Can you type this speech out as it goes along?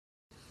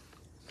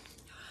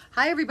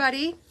Hi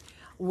everybody,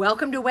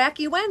 welcome to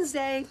Wacky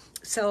Wednesday.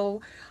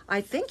 So I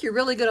think you're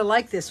really going to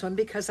like this one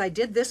because I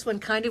did this one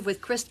kind of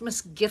with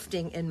Christmas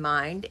gifting in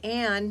mind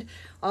and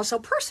also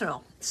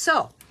personal.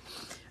 So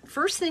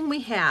first thing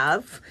we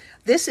have,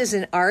 this is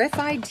an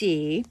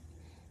RFID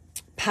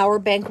power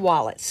bank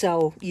wallet.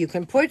 So you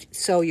can put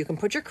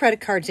your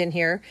credit cards in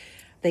here.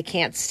 They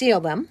can't steal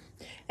them,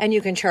 and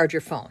you can charge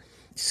your phone.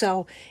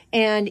 So,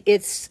 and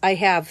I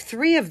have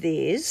 3 of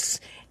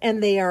these,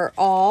 and they are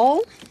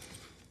all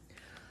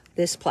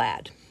this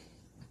plaid,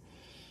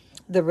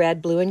 the red,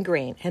 blue, and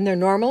green, and they're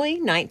normally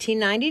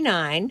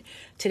 $19.99.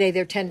 Today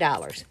they're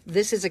 $10.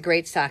 This is a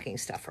great stocking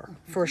stuffer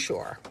for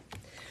sure.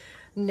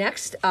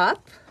 Next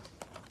up,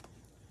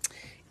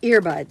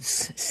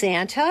 earbuds,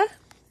 Santa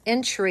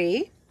and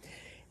tree,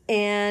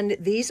 and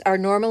these are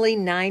normally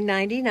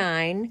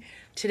 $9.99.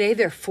 Today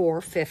they're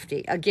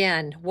 $4.50.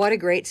 Again, what a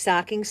great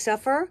stocking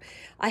stuffer.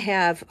 I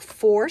have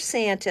 4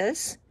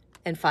 Santas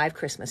and 5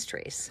 Christmas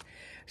trees.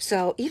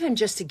 So even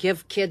just to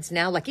give kids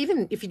now, like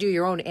even if you do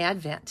your own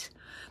Advent,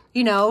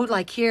 you know,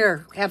 like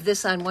here, have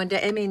this on one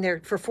day. I mean,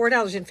 they're for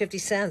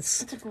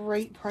 $4.50. It's a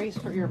great price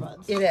for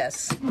earbuds. It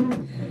is.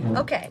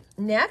 Okay,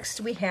 next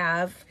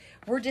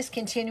we're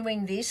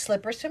discontinuing these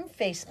slippers from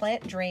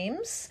Faceplant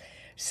Dreams.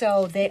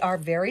 So they are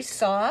very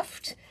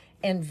soft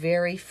and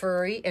very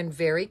furry and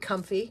very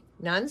comfy,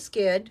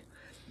 non-skid.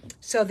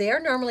 So they are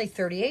normally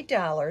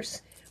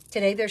 $38.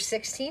 Today they're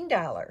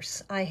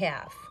 $16. I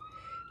have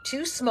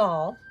 2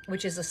 small,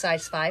 which is a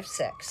size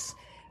 5'6",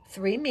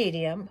 3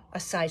 medium, a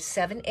size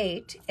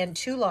 7'8", and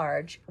 2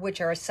 large,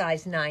 which are a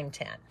size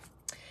 9'10".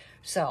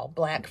 So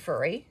black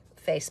furry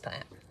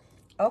faceplant.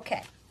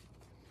 Okay.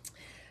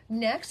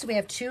 Next, we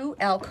have 2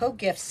 Alco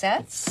gift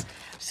sets.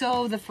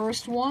 So the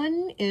first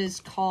one is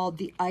called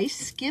the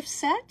Ice gift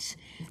set,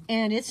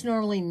 and it's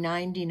normally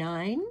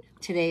 $99.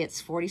 Today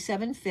it's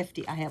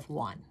 $47.50. I have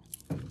 1.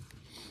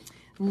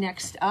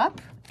 Next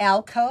up,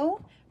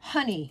 Alco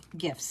Honey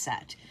gift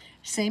set.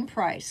 Same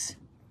price,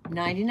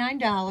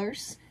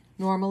 $99.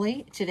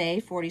 Normally,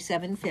 today,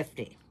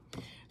 $47.50.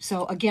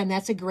 So again,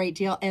 that's a great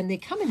deal. And they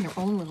come in their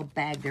own little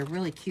bag. They're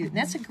really cute. And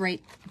that's a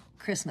great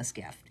Christmas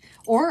gift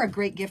or a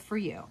great gift for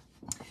you.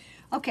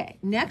 Okay,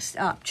 next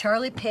up,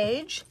 Charlie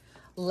Page,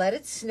 Let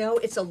It Snow.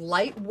 It's a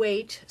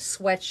lightweight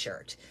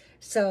sweatshirt.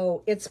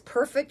 So it's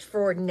perfect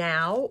for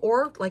now,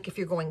 or like if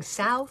you're going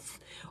south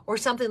or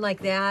something like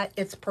that,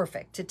 it's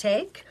perfect to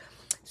take.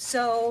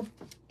 So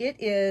it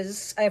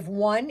is, I have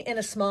 1 in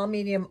a small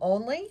medium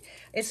only.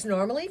 It's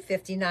normally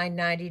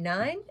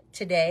 $59.99.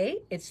 Today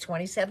it's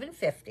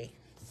 $27.50.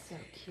 So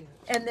cute.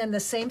 And then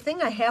the same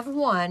thing, I have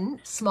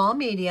 1 small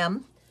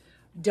medium,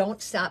 Don't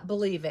Stop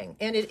Believing.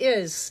 And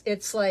it's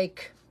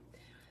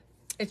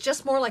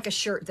just more like a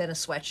shirt than a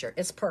sweatshirt.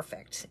 It's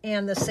perfect.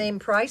 And the same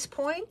price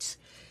point,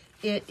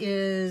 it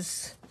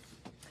is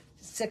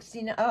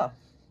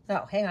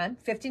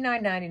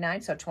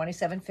 $59.99, so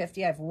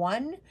 $27.50. I have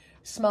 1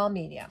 small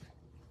medium.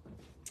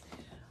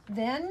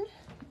 Then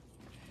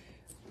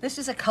this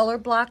is a color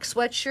block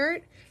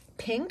sweatshirt,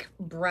 pink,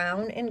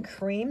 brown, and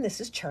cream. This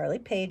is Charlie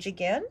Page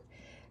again.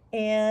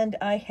 And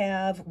I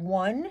have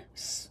 1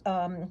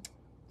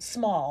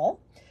 small,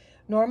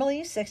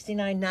 normally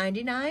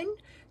 $69.99.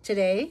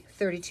 Today,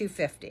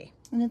 $32.50.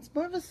 And it's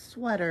more of a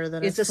sweater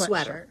than it's a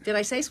sweater. Did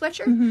I say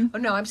sweatshirt? Mm-hmm. Oh,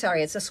 no, I'm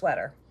sorry. It's a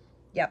sweater.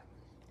 Yep.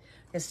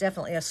 It's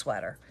definitely a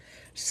sweater.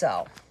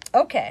 So,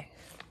 okay.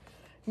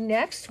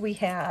 Next, we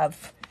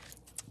have,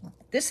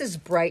 this is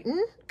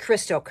Brighton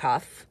Christo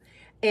Cuff,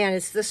 and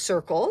it's the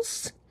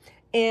circles.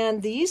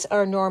 And these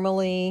are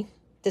normally,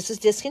 this is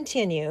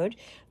discontinued,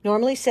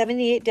 normally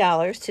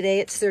 $78.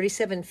 Today, it's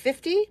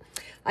 $37.50.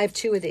 I have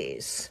 2 of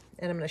these.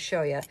 And I'm going to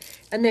show you.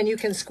 And then you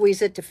can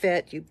squeeze it to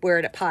fit. You wear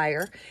it up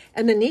higher.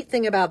 And the neat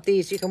thing about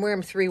these, you can wear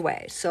them 3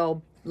 ways.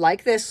 So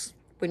like this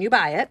when you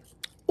buy it,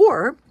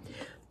 or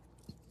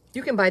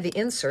you can buy the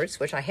inserts,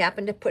 which I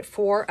happen to put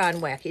 4 on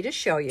Wacky to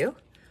show you.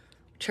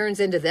 Turns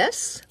into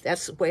this.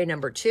 That's way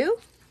number 2.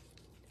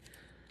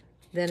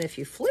 Then if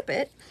you flip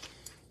it,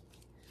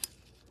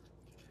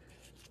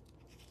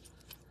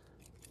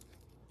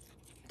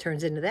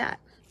 turns into that.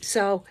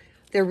 So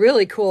they're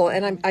really cool,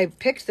 and I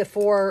picked the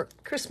 4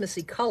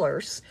 Christmassy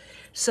colors.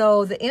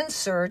 So the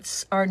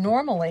inserts are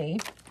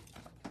normally,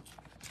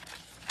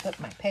 flip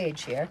my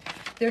page here,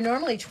 they're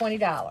normally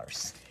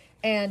 $20.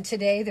 And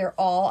today they're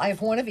all, I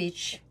have 1 of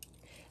each,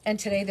 and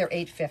today they're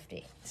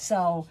 $8.50.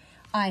 So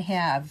I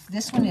have,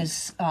 this one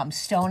is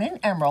Stone and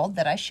Emerald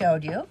that I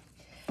showed you.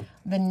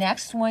 The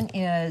next one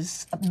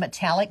is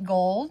Metallic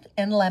Gold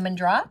and Lemon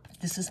Drop.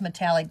 This is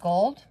Metallic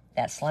Gold,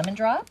 that's Lemon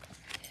Drop.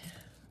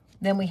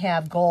 Then we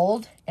have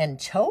Gold and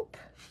Taupe.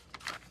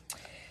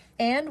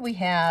 And we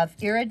have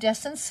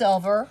Iridescent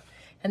Silver.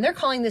 And they're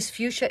calling this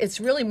fuchsia.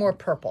 It's really more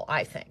purple,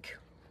 I think.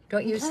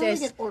 Don't you say?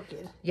 Like an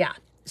orchid. Yeah.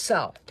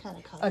 So,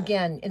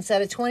 again,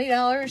 instead of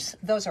 $20,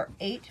 those are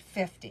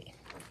 $8.50.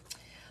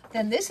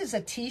 Then this is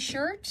a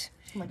t-shirt.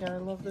 Oh my God, I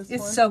love this one.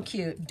 It's so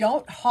cute.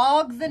 Don't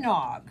hog the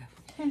nog.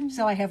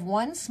 So I have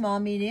 1 small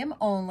medium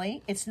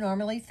only. It's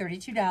normally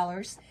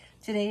 $32.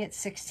 Today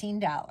it's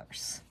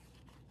 $16.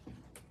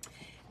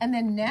 And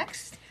then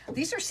next,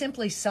 these are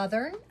Simply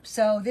Southern.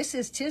 So this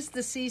is 'Tis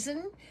the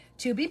Season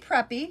to Be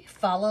Preppy,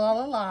 fa la la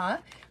la la.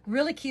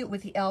 Really cute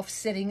with the elf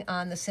sitting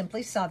on the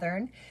Simply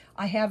Southern.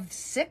 I have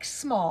 6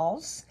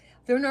 smalls.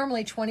 They're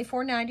normally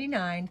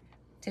 $24.99.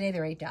 Today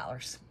they're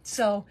 $8.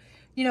 So,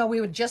 you know,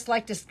 we would just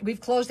like to,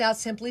 we've closed out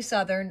Simply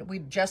Southern.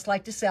 We'd just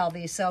like to sell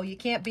these. So you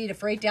can't beat it.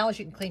 For $8,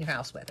 you can clean your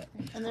house with it.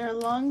 And they're a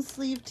long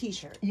sleeve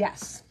t-shirt.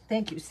 Yes.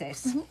 Thank you,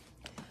 Stace.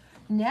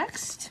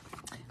 Next,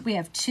 we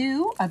have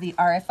 2 of the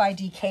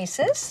RFID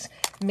cases,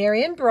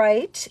 Marion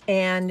Bright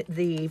and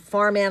the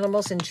Farm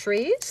Animals and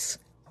Trees.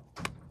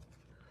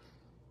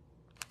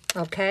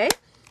 Okay.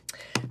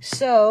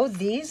 So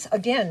these,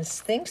 again,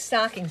 think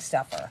stocking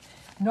stuffer.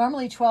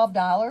 Normally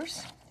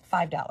 $12,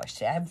 $5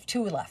 today. I have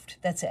 2 left.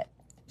 That's it.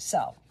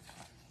 So,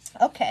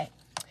 okay.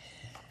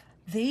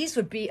 These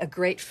would be a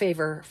great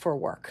favor for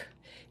work.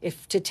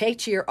 If to take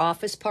to your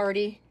office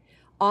party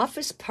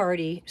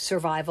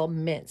survival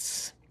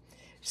mints.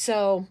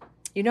 So,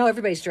 you know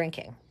everybody's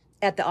drinking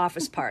at the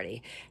office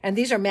party, and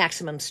these are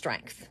maximum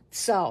strength.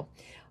 So,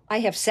 I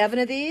have 7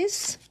 of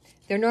these.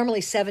 They're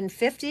normally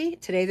 $7.50.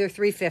 Today they're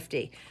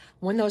 $3.50.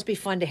 Wouldn't those be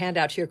fun to hand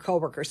out to your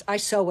coworkers? I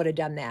so would have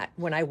done that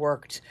when I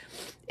worked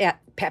at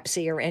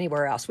Pepsi or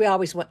anywhere else. We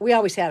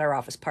always had our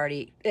office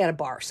party at a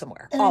bar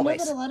somewhere. And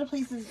always. I know that a lot of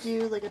places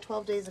do like a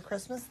 12 days of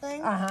Christmas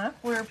thing,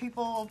 where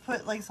people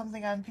put like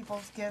something on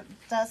people's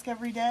desk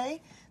every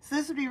day. So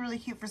this would be really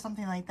cute for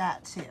something like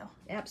that too.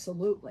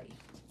 Absolutely.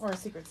 Or a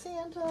Secret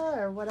Santa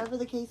or whatever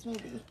the case may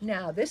be.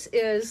 Now this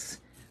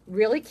is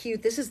really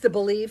cute. This is the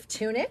Believe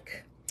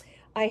tunic.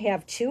 I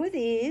have 2 of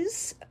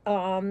these.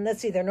 Let's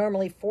see, they're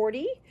normally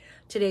 40.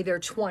 Today they're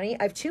 20.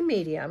 I have 2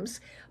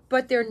 mediums,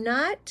 but they're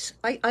not,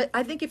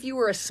 I think if you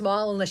were a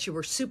small, unless you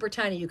were super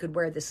tiny, you could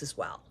wear this as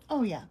well.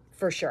 Oh yeah.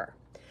 For sure.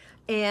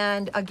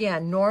 And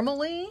again,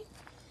 normally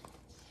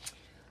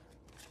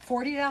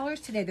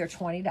 $40. Today they're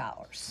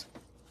 $20.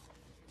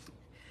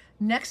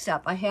 Next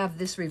up, I have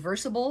this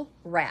reversible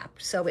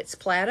wrap. So it's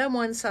plaid on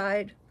one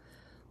side,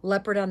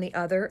 leopard on the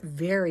other.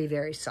 Very,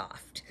 very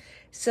soft.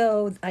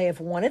 So I have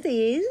 1 of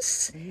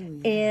these,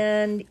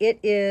 and it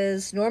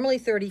is normally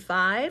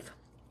 $35.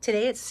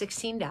 Today it's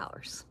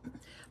 $16.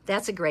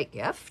 That's a great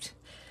gift.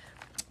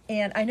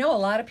 And I know a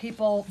lot of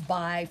people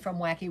buy from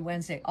Wacky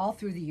Wednesday all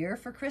through the year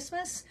for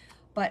Christmas,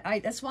 but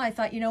that's why I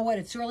thought, you know what,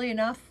 it's early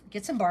enough.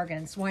 Get some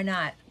bargains. Why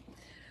not?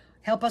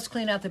 Help us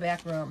clean out the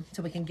back room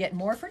so we can get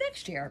more for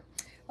next year.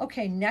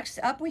 Okay, next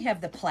up we have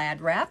the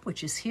plaid wrap,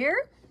 which is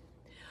here.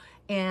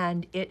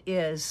 And it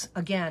is,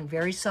 again,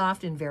 very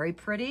soft and very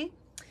pretty.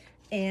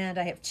 And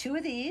I have 2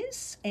 of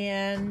these,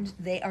 and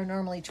they are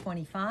normally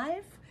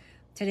 $25.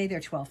 Today they're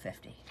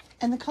 $12.50.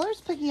 And the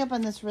color's picking up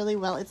on this really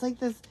well. It's like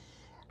this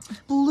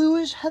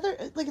bluish heather,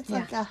 like it's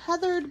like a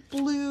heathered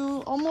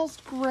blue,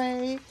 almost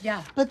gray.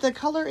 Yeah. But the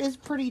color is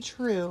pretty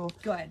true.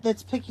 Good.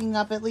 That's picking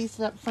up, at least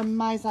from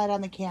my side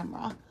on the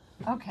camera.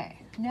 Okay,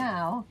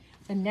 now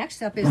the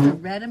next up is the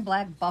red and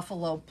black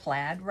buffalo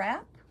plaid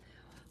wrap.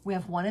 We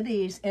have 1 of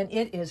these, and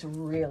it is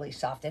really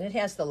soft, and it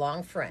has the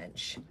long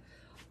fringe.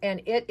 And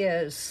it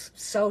is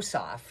so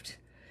soft.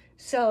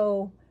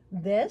 So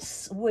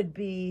this would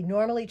be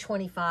normally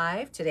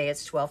 $25. Today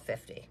it's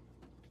 $12.50.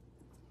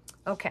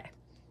 Okay.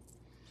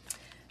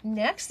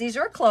 Next, these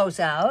are a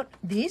closeout.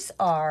 These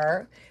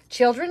are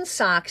children's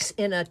socks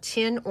in a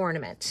tin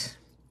ornament.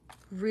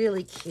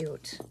 Really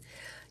cute.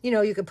 You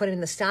know, you could put them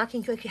in the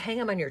stocking. You could hang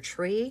them on your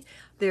tree.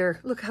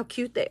 Look how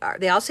cute they are.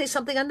 They all say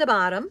something on the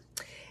bottom.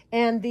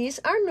 And these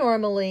are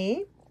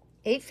normally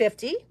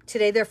 $8.50.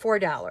 Today they're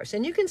 $4.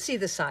 And you can see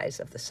the size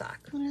of the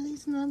sock. What are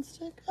these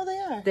nonstick? Oh, they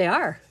are. They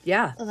are,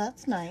 yeah. Oh,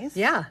 that's nice.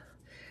 Yeah.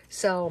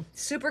 So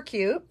super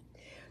cute.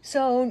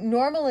 So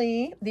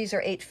normally these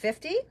are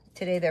 $8.50.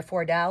 Today they're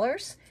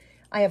 $4.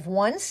 I have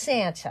 1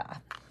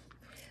 Santa.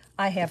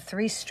 I have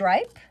 3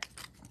 stripe.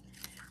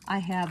 I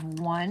have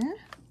 1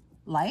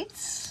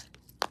 lights.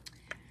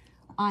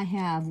 I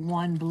have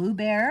 1 blue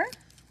bear.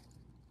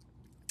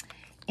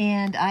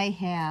 And I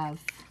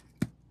have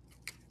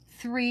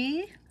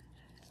 3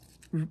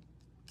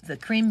 the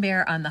cream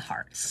bear on the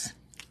hearts.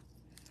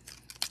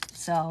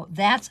 So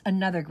that's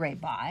another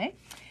great buy.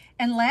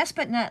 And last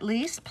but not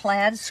least,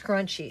 plaid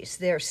scrunchies.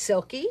 They're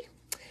silky.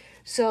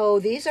 So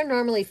these are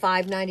normally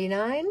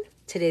 $5.99.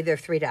 Today they're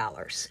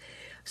 $3.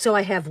 So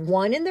I have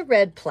 1 in the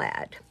red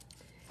plaid.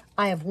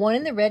 I have 1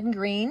 in the red and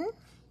green,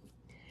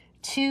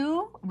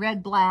 2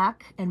 red,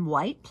 black, and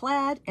white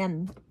plaid,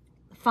 and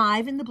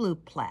 5 in the blue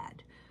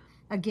plaid.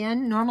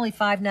 Again, normally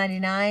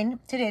 $5.99.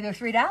 Today they're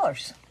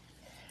 $3.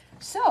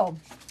 So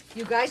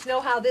you guys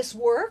know how this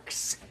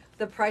works.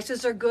 The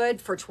prices are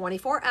good for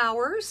 24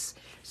 hours.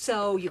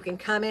 So you can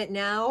comment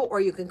now,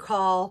 or you can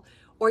call,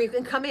 or you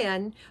can come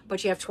in,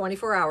 but you have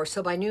 24 hours.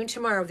 So by noon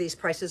tomorrow, these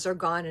prices are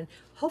gone, and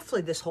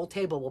hopefully this whole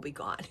table will be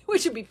gone,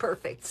 which would be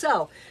perfect.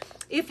 So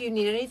if you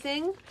need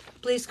anything,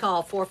 please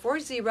call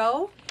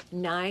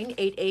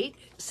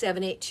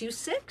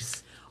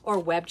 440-988-7826 or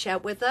web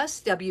chat with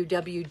us,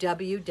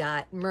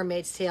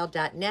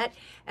 www.mermaidstale.net.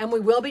 And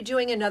we will be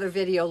doing another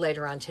video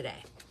later on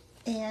today.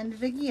 And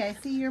Vicki, I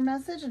see your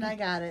message and I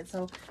got it.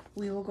 So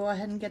we will go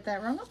ahead and get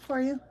that rung up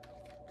for you.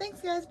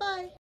 Thanks guys, bye.